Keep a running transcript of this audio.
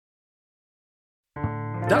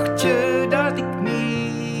Dacht je dat ik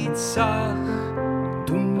niet zag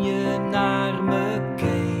toen je naar me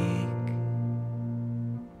keek?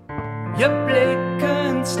 Je blik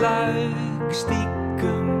een sluik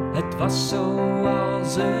stiekem, het was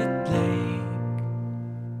zoals het leek.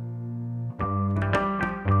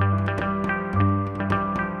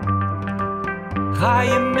 Ga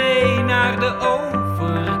je mee naar de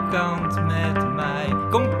overkant met mij?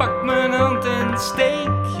 Kom, pak mijn hand en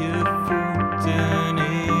steek je voeten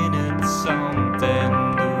in het zand en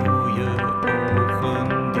doe je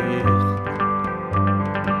ogen dicht.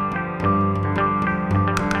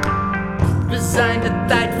 We zijn de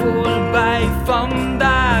tijd voorbij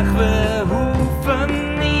vandaag, we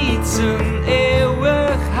hoeven niets, een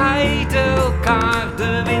eeuwigheid elkaar.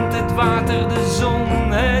 De wind, het water, de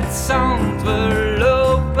zon, het zand, we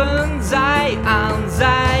lopen zij aan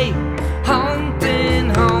zij, hand in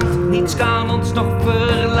hand. Niets kan ons nog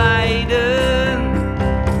verleiden,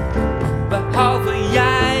 behalve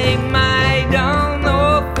jij mij dan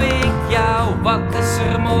of ik jou. Wat is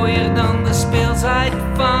er mooier dan de speelsheid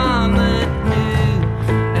van het nu,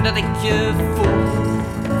 en dat ik je voel.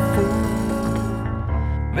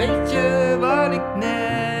 Weet je wat ik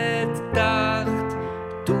net dacht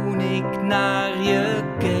toen ik naar je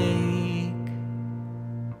keek?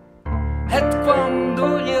 Het kwam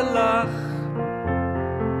door je lach,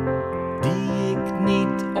 die ik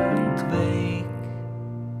niet ontweek.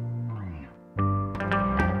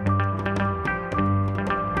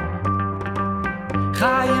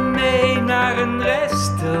 Ga je mee naar een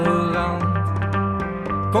restaurant?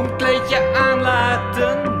 Kom, kleed je aan,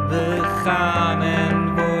 laten we gaan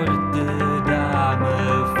en word de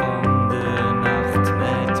dame van de nacht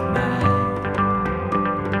met mij.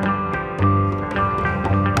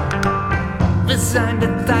 We zijn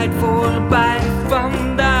de tijd voorbij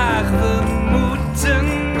vandaag, we moeten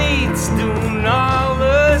niets doen,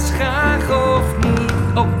 alles graag of niet.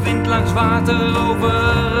 Op wind, langs water, over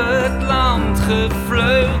het land,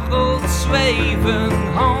 gevleugeld zweven,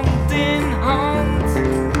 hand in hand.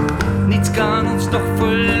 Niets kan ons nog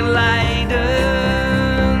verleiden,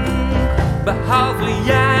 behalve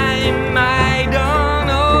jij mij dan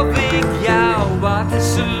of ik jou. Wat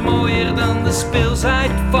is er mooier dan de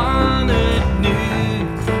speelsheid van het nu,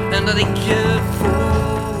 en dat ik je voel.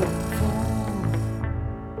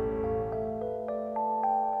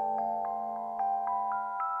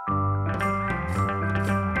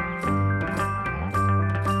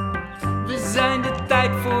 We zijn de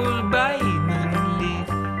tijd voorbij, mijn lief.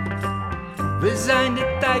 We zijn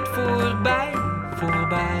de tijd voorbij,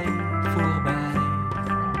 voorbij, voorbij.